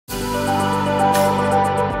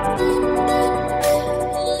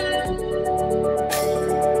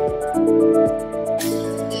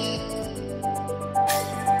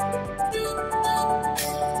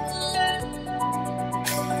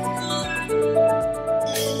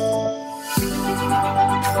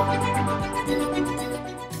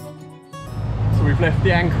left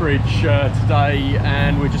the anchorage today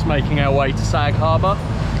and we're just making our way to Sag Harbour.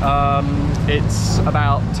 It's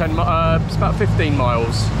about 15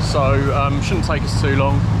 miles, so shouldn't take us too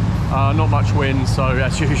long. Not much wind, so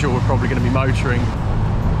as usual we're probably going to be motoring.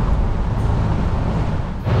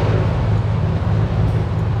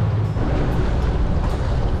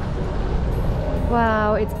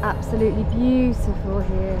 Wow, it's absolutely beautiful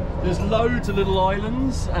here. There's loads of little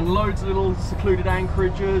islands and loads of little secluded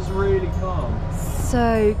anchorages, really calm.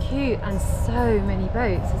 So cute, and so many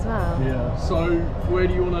boats as well. Yeah, so where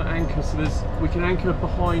do you want to anchor? So we can anchor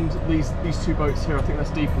behind these two boats here. I think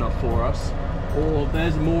that's deep enough for us. Or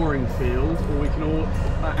there's a mooring field, or we can all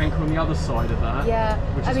anchor on the other side of that, yeah,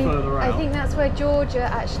 which is further out. I think that's where Georgia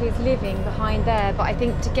actually is living, behind there, but I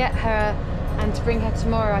think to get her and to bring her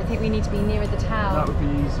tomorrow, I think we need to be nearer the town. That would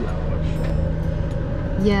be easier.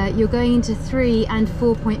 Yeah, you're going into 3 and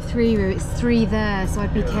 4.3 route. It's 3 there, so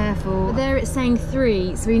I'd be careful. But there it's saying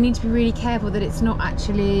 3, so we need to be really careful that it's not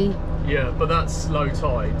actually... Yeah, but that's low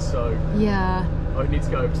tide, so... Yeah. I need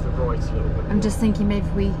to go over to the right a little bit. I'm just thinking maybe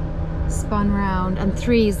if we spun round, and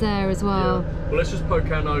 3 is there as well. Yeah. Well, let's just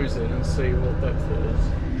poke our nose in and see what depth it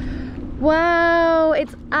is. Wow,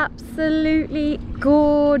 it's absolutely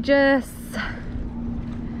gorgeous.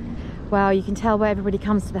 Wow, you can tell where everybody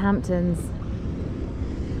comes to the Hamptons.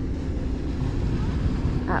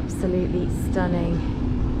 Absolutely stunning.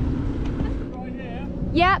 Right here?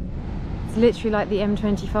 Yep, it's literally like the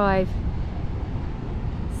M25.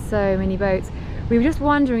 So many boats. We were just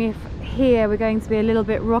wondering if here we're going to be a little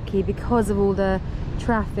bit rocky because of all the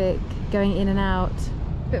traffic going in and out.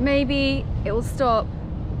 But maybe it will stop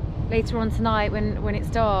later on tonight when it's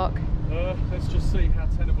dark. Let's just see how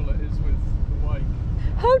tenable it is with the wake.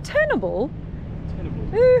 How tenable?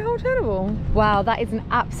 Tenable. Ooh, how tenable. Wow, that is an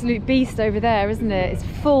absolute beast over there, isn't it? It's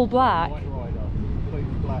full black. White Rider,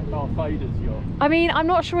 completely black. Darth Vader's yacht. I mean, I'm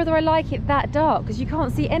not sure whether I like it that dark because you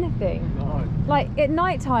can't see anything. No. Like at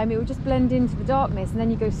night time it would just blend into the darkness and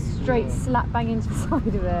then you go straight slap bang into the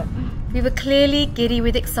side of it. We were clearly giddy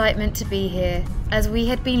with excitement to be here, as we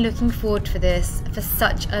had been looking forward for this for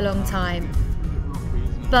such a long time.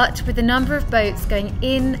 But with the number of boats going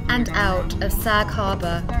in and out of Sag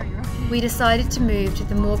Harbour, we decided to move to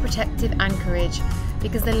the more protective anchorage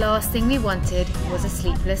because the last thing we wanted was a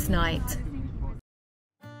sleepless night.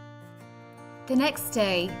 The next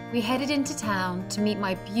day, we headed into town to meet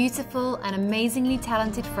my beautiful and amazingly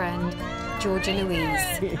talented friend, Georgia Louise.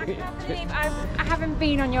 I can't believe I haven't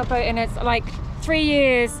been on your boat in it's like 3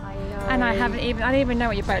 years. And I don't even know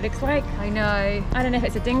what your boat looks like. I know. I don't know if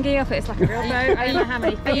it's a dinghy or if it's like a real boat. I don't know how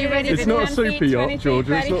many feet. Are you ready? It's not a super yacht,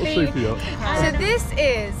 Georgia. It's not a super yacht. So this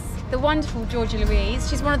is the wonderful Georgia Louise.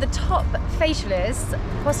 She's one of the top facialists,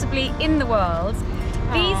 possibly in the world.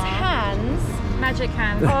 These hands, magic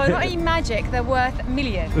hands. Oh, not only magic, they're worth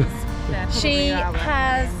millions. Yeah, she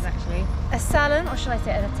has actually a salon, or should I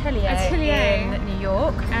say an atelier in New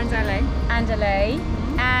York and LA.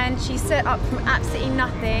 And she's set up from absolutely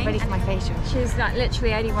nothing. Ready for my facial. She's like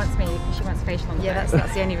literally only wants me because she wants a facial on the boat.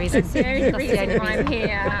 That's the only reason. That's the only reason why I'm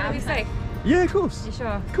here. Are we safe? Yeah, of course. You sure?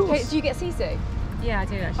 Of course. Okay, do you get seasick? Yeah, I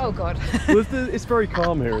do actually. Oh God. Well, it's very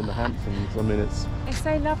calm here in the Hamptons. I mean, it's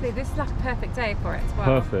so lovely. This is like a perfect day for it as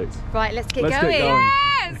well. perfect. Right, let's get Let's going. get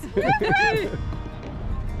going. Yes!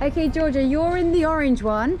 Okay, Georgia, you're in the orange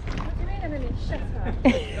one. What do you mean, Emily? Shut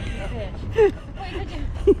up.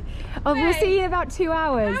 Oh, we'll see you in about 2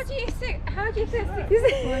 hours. How do you fit 6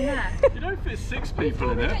 people in that? You don't fit 6 people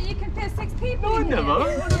in there. You can fit 6 people No, I in never.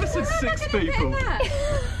 here. I never said 6 people.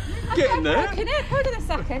 Get in there. Look in it. Hold on a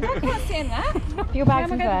second. I can't see in there. Your bags in Where am I going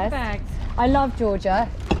with the first. bags? I love Georgia.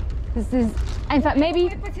 This is, in fact, maybe.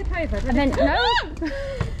 Put it over. And then no.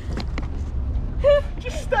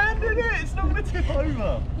 Just stand in it. It's not going to tip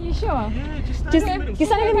over. You sure? Yeah, just stand Just in the middle. you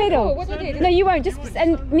stand in the middle. What do I do? No, you won't. Just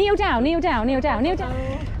and kneel down. Kneel down. Kneel down. Kneel down.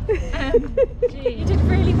 Gee, you did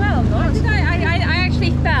really well. What did I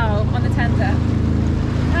actually fell on the tender.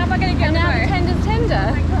 How am I going to get And on now the the boat? tender's tender.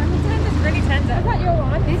 Oh my God, the tender's really tender. Is that your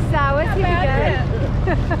one? This is ours. Here we go.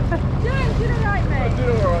 Yeah, you did alright, mate. Do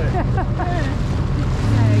all right.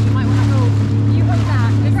 So you might want to hold. You hold that.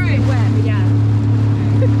 It's Right. still wet, but yeah.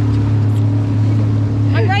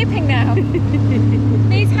 I'm raping now.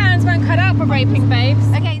 These hands won't cut out for raping, babes.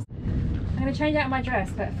 Okay. I'm going to change out my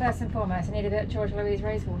dress, but first and foremost, I need a bit of Georgia Louise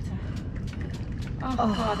rose water. Oh,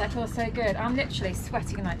 God, that feels so good. I'm literally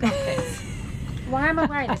sweating like buckets. Why am I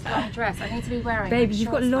wearing this long dress? I need to be wearing. Babe, like,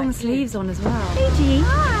 you've got shorts long like sleeves on as well. Hey, G.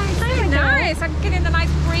 Hi. So nice. I can get in the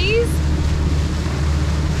nice breeze.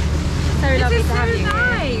 So lovely This is to have so you here.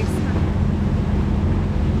 nice.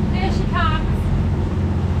 Here she comes.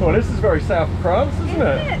 Well, this is very south of France, isn't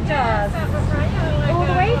it? It does. All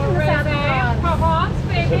the way from the south of France.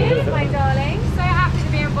 Baby. My darling. So happy to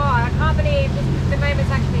be on board. I can't believe the moment's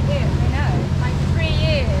actually here. I know. Like 3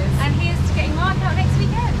 years. And here's getting marked out next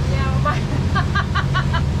weekend. Yeah,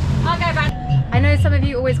 I'll go back. I know some of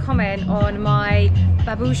you always comment on my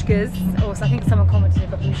babushkas, or I think someone commented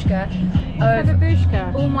babushka.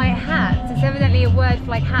 Babushka? All my hats. It's evidently a word for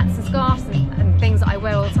like hats and scarves and things that I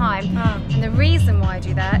wear all the time. Oh. And the reason why I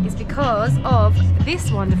do that is because of this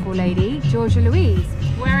wonderful lady, Georgia Louise.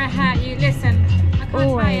 Wear a hat, you listen. I can't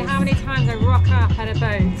tell you how many times I rock up at a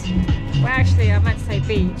boat. Well, actually, I meant to say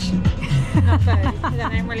beach, not boat, because I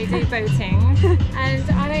don't really do boating. And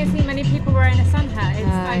I don't see many people wearing a sun hat. It's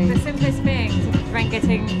like the simplest thing to prevent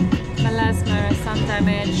getting melasma, sun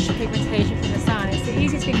damage, pigmentation from the sun. It's the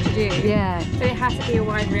easiest thing to do. Yeah. But it has to be a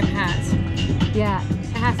wide rim hat. Yeah.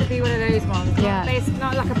 It has to be one of those ones. Yeah. It's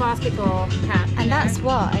not like a basketball cap. And that's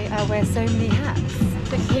why I wear so many hats.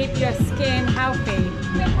 to keep your skin healthy.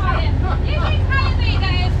 You keep telling me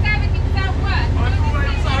that it's 70% worse.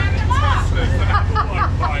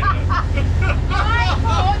 I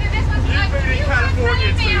thought that this was like, you were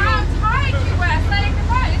telling me how tired you were studying the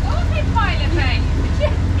pilot. It's autopilot, mate.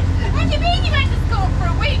 What do you mean you went to school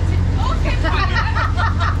for a week? It's autopilot.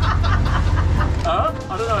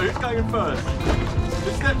 I don't know, who's going in first?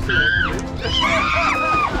 The steps here, please.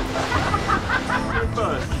 Go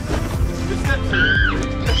first. The steps here,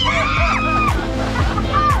 please.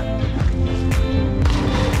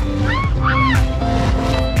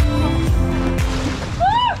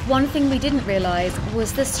 One thing we didn't realise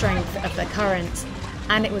was the strength of the current,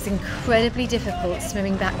 and it was incredibly difficult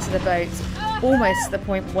swimming back to the boat, almost to the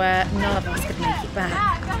point where none of us could make it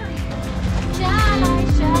back.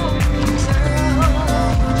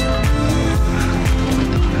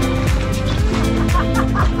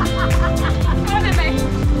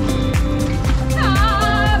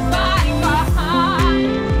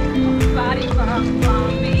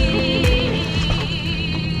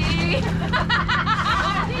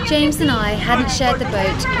 James and I hadn't shared the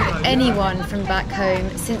boat with anyone from back home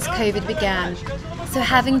since COVID began, so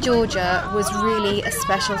having Georgia was really a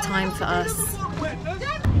special time for us.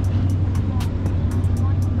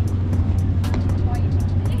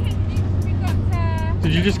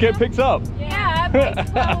 Did you just get picked up? Yeah,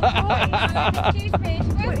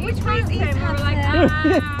 which way is East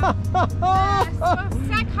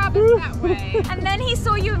Sag Harbour's that way. And then he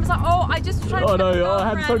saw you and was like, oh, I just tried to... Oh no, I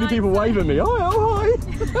had so many people waving me. Oh, hi.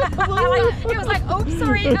 It was like, oh,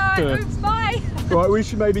 sorry, oops, bye. Right, we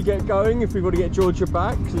should maybe get going if we've got to get Georgia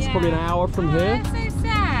back, because it's probably an hour from here. That's so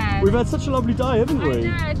sad. We've had such a lovely day, haven't we?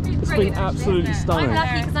 I know, It's been absolutely stunning. I'm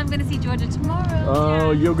lucky because I'm going to see Georgia tomorrow.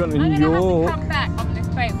 Oh, you're going to New I'm going to have York. to come back on this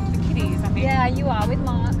boat with the kiddies, I think. Yeah, you are, with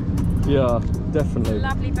Mark. Yeah, definitely.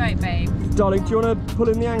 Lovely boat, babe. Darling, do you want to pull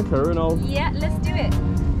in the anchor and I'll... Yeah, let's do it.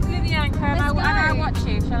 Pull in the anchor and I'll watch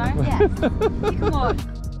you, shall I? Yes, you can watch.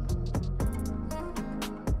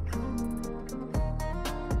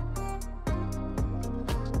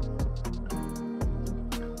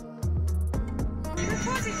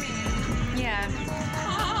 Yeah.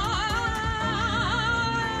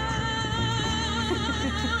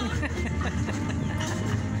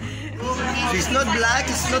 So it's not black,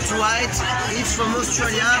 it's not white, it's from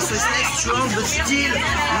Australia, so it's less strong but still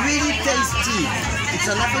really tasty. It's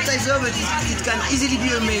an appetizer, but it can easily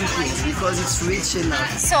be a main course because it's rich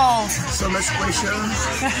enough. Sold. So much pressure.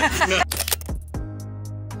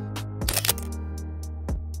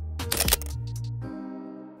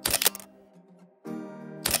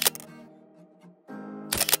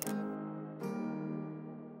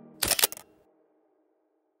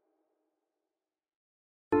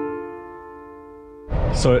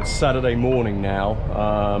 So it's Saturday morning now,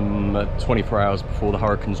 24 hours before the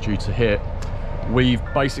hurricane's due to hit. We've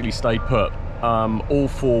basically stayed put. All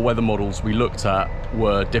four weather models we looked at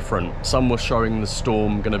were different. Some were showing the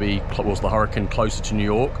storm going to be, the hurricane closer to New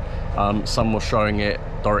York. Some were showing it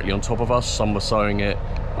directly on top of us. Some were showing it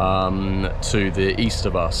to the east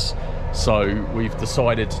of us. So we've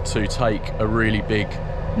decided to take a really big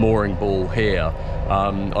mooring ball here.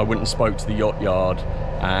 I went and spoke to the yacht yard,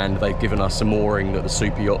 and they've given us a mooring that the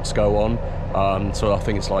super yachts go on. So I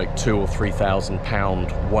think it's like 2,000 or 3,000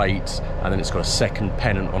 pound weight, and then it's got a second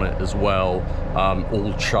pennant on it as well,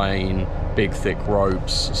 all chain, big thick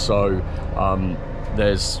ropes. So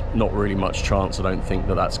there's not really much chance, I don't think,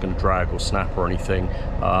 that that's going to drag or snap or anything,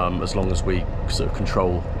 as long as we sort of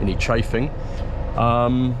control any chafing.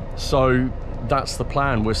 So that's the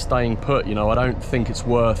plan. We're staying put. You know, I don't think it's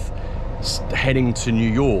worth heading to New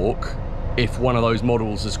York if one of those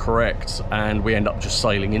models is correct and we end up just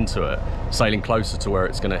sailing into it, sailing closer to where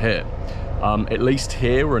it's going to hit. At least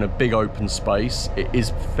here we're in a big open space. It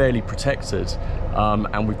is fairly protected,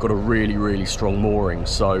 and we've got a really, really strong mooring.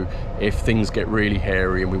 So if things get really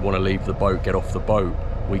hairy and we want to leave the boat, get off the boat,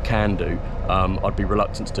 we can do. I'd be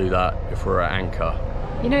reluctant to do that if we're at anchor.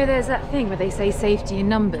 You know, there's that thing where they say safety in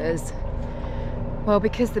numbers. Well,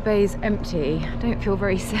 because the bay's empty, I don't feel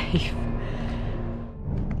very safe.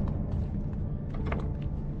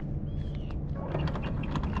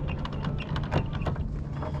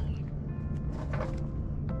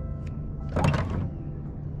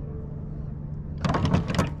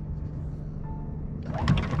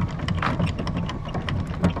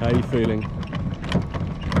 How are you feeling?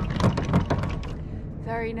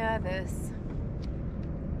 Very nervous.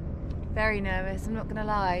 Very nervous, I'm not gonna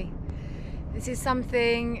lie. This is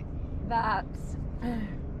something that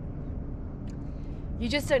you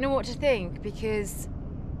just don't know what to think, because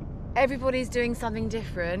everybody's doing something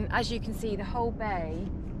different. As you can see, the whole bay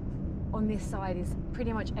on this side is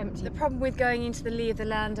pretty much empty. The problem with going into the lee of the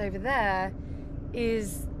land over there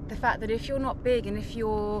is the fact that if you're not big and if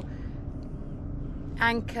your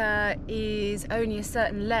anchor is only a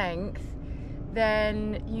certain length,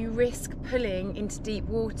 then you risk pulling into deep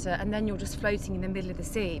water and then you're just floating in the middle of the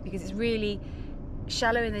sea, because it's really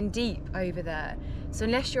shallow and then deep over there. So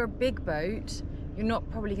unless you're a big boat, you're not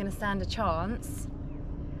probably going to stand a chance.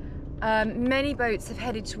 Many boats have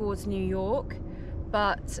headed towards New York,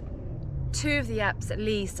 but 2 of the apps at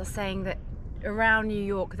least are saying that around New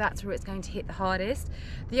York, that's where it's going to hit the hardest.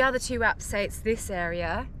 The other 2 apps say it's this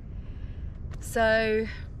area. So,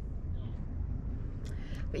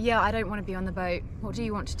 but yeah, I don't want to be on the boat. What do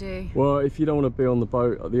you want to do? Well, if you don't want to be on the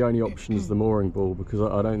boat, the only option is the mooring ball, because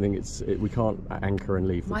I don't think we can't anchor and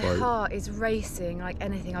leave the boat. My heart is racing like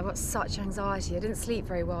anything. I've got such anxiety. I didn't sleep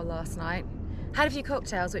very well last night. Had a few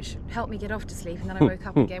cocktails which helped me get off to sleep, and then I woke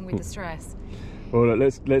up again with the stress. Well,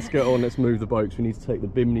 let's get on, let's move the boats. We need to take the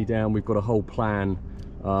bimini down. We've got a whole plan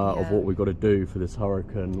of what we've got to do for this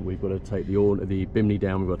hurricane. We've got to take the bimini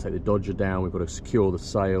down, we've got to take the Dodger down, we've got to secure the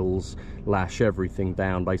sails, lash everything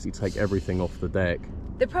down, basically take everything off the deck.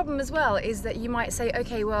 The problem as well is that you might say,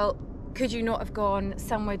 okay, well, could you not have gone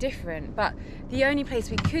somewhere different? But the only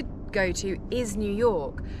place we could go to is New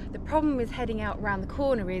York. The problem with heading out around the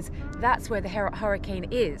corner is that's where the hurricane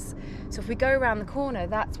is. So if we go around the corner,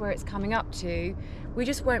 that's where it's coming up to. We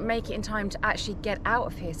just won't make it in time to actually get out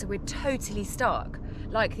of here. So we're totally stuck,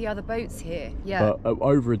 like the other boats here. Yeah.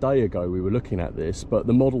 Over a day ago we were looking at this, but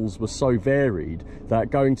the models were so varied that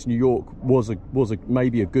going to New York was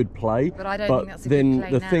maybe a good play. But I don't think that's a then good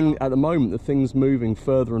play the thing at the moment, the thing's moving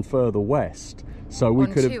further and further west. So we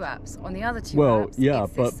could have 2 apps. On the other 2 well, apps, yeah,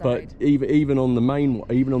 it's but even on the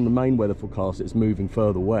main weather forecast, it's moving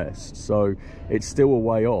further west. So it's still a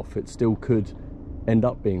way off. It still could end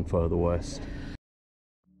up being further west.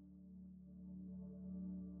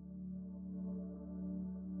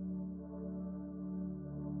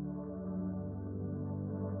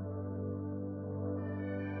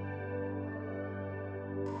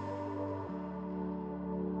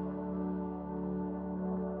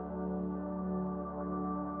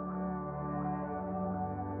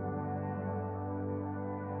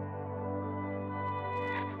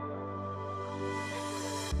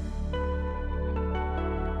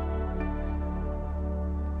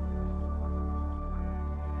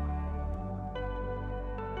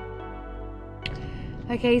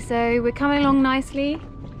 Okay, so we're coming along nicely. It's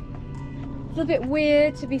a little bit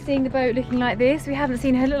weird to be seeing the boat looking like this. We haven't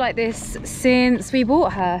seen her look like this since we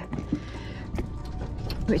bought her,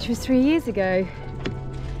 which was 3 years ago.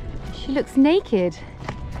 She looks naked.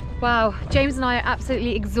 Wow, James and I are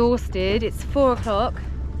absolutely exhausted. It's 4 o'clock.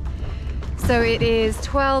 So it is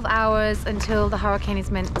 12 hours until the hurricane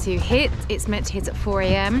is meant to hit. It's meant to hit at 4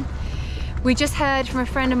 a.m. We just heard from a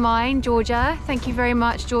friend of mine, Georgia. Thank you very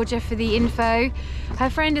much, Georgia, for the info. Her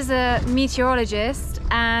friend is a meteorologist,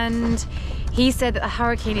 and he said that the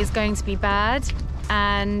hurricane is going to be bad,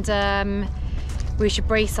 and we should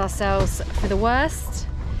brace ourselves for the worst.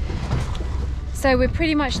 So we're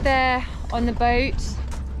pretty much there on the boat.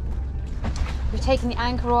 We've taken the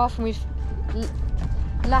anchor off and we've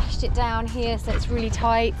lashed it down here so it's really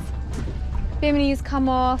tight. Bimini's come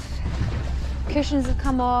off, cushions have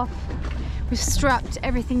come off. We've strapped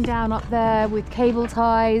everything down up there with cable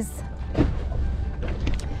ties.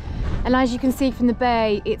 And as you can see from the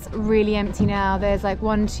bay, it's really empty now. There's like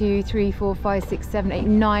 1, 2, 3, 4, 5, 6, 7, 8,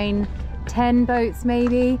 9, 10 boats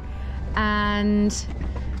maybe. And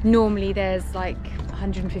normally there's like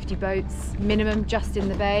 150 boats minimum just in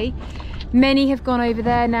the bay. Many have gone over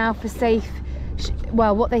there now for safe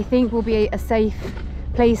well, what they think will be a safe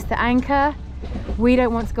place to anchor. We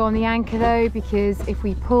don't want to go on the anchor though, because if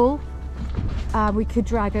we pull, we could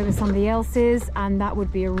drag over somebody else's, and that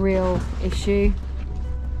would be a real issue.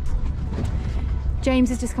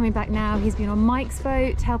 James is just coming back now. He's been on Mike's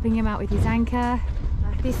boat, helping him out with his anchor.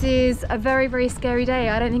 This is a very, very scary day.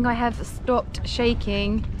 I don't think I have stopped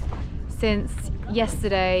shaking since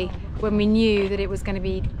yesterday when we knew that it was going to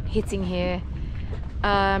be hitting here.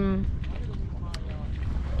 Yeah,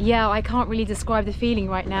 I can't really describe the feeling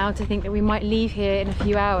right now, to think that we might leave here in a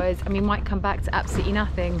few hours and we might come back to absolutely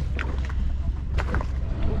nothing.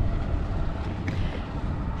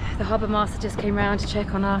 The harbour master just came round to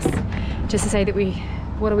check on us, just to say that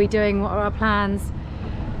what are we doing, what are our plans?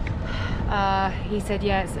 He said,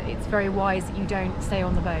 yeah, it's very wise that you don't stay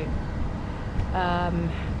on the boat.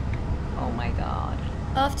 Oh my God.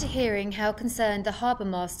 After hearing how concerned the harbour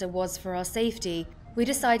master was for our safety, we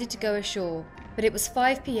decided to go ashore, but it was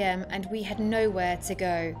 5 p.m. and we had nowhere to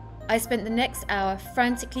go. I spent the next hour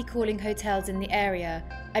frantically calling hotels in the area.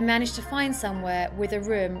 I managed to find somewhere with a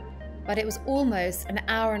room, but it was almost an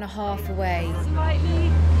hour and a half away.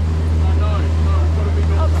 Slightly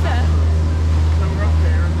upset.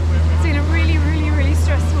 It's been a really, really, really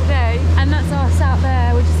stressful day, and that's us out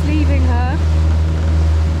there. We're just leaving her.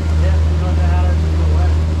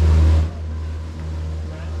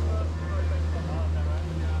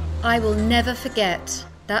 I will never forget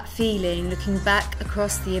that feeling looking back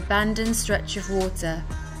across the abandoned stretch of water.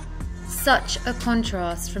 Such a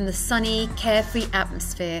contrast from the sunny, carefree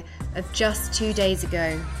atmosphere of just 2 days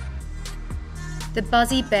ago. The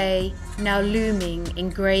buzzy bay now looming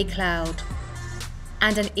in grey cloud,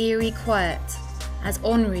 and an eerie quiet as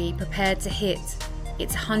Henri prepared to hit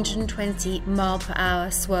its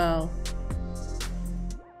 120-mile-per-hour swirl.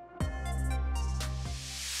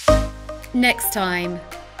 Next time,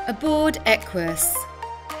 aboard Aequus,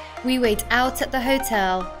 we wait out at the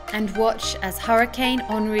hotel and watch as Hurricane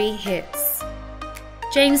Henri hits.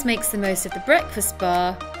 James makes the most of the breakfast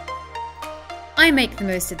bar, I make the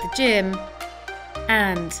most of the gym,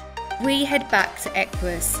 and we head back to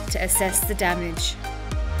Aequus to assess the damage.